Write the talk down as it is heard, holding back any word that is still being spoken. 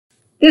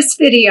This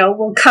video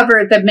will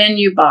cover the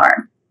menu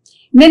bar.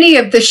 Many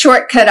of the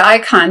shortcut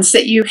icons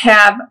that you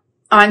have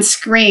on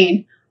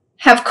screen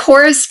have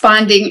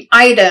corresponding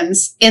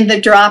items in the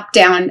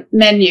drop-down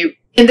menu.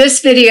 In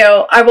this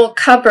video, I will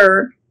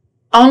cover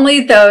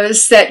only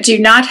those that do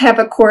not have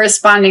a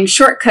corresponding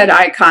shortcut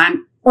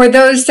icon or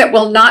those that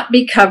will not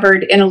be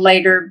covered in a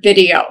later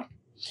video.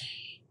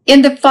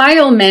 In the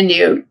File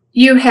menu,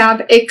 you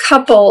have a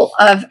couple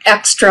of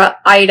extra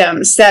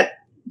items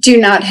that do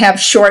not have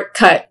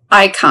shortcut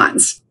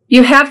icons.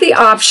 You have the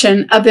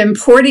option of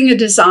importing a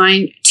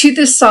design to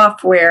the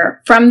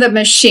software from the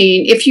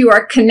machine if you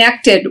are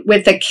connected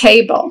with a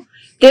cable.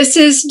 This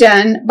is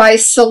done by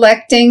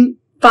selecting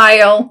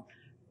File,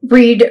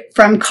 Read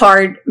from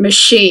Card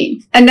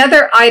Machine.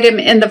 Another item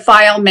in the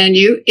File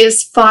menu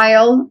is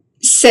File,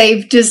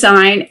 Save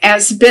Design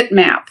as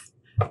Bitmap.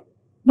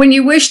 When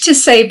you wish to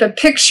save a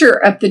picture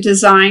of the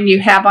design you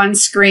have on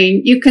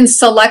screen, you can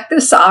select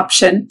this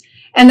option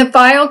and the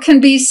file can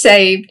be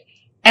saved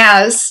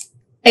as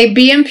a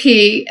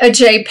BMP, a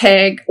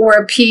JPEG, or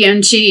a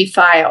PNG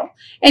file.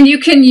 And you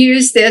can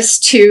use this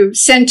to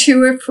send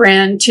to a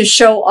friend to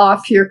show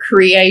off your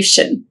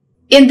creation.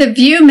 In the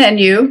View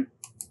menu,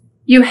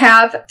 you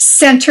have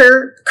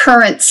Center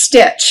Current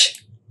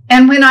Stitch.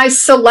 And when I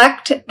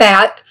select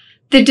that,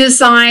 the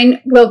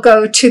design will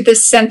go to the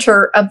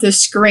center of the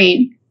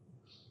screen.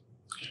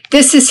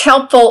 This is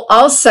helpful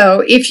also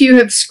if you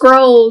have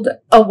scrolled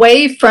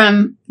away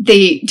from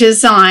the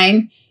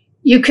design.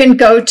 You can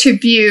go to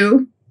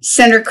View,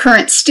 Center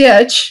Current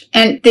Stitch,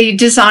 and the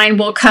design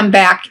will come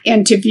back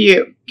into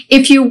view.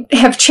 If you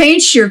have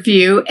changed your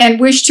view and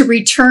wish to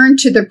return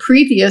to the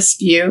previous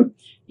view,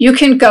 you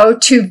can go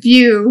to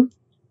View,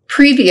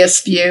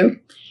 Previous View,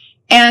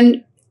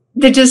 and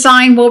the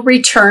design will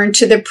return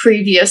to the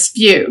previous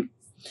view.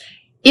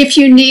 If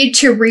you need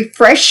to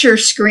refresh your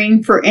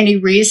screen for any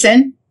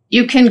reason,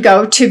 you can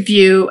go to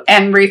View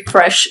and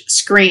Refresh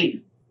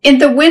Screen. In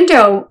the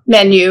Window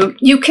menu,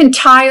 you can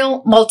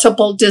tile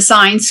multiple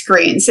design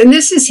screens, and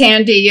this is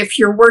handy if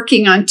you're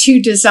working on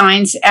two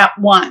designs at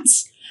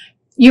once.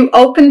 You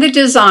open the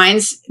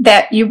designs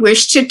that you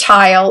wish to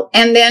tile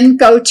and then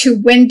go to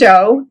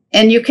Window,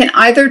 and you can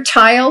either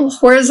tile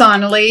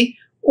horizontally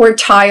or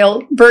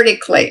tile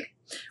vertically.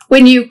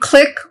 When you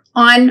click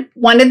on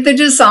one of the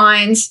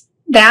designs,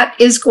 that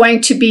is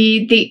going to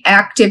be the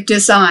active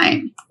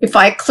design. If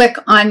I click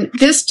on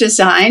this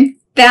design,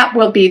 that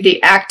will be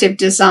the active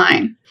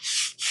design.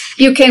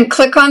 You can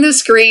click on the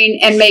screen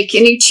and make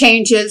any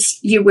changes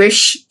you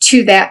wish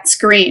to that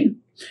screen.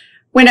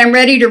 When I'm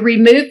ready to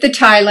remove the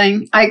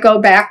tiling, I go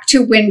back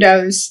to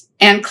Windows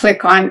and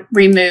click on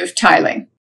Remove Tiling.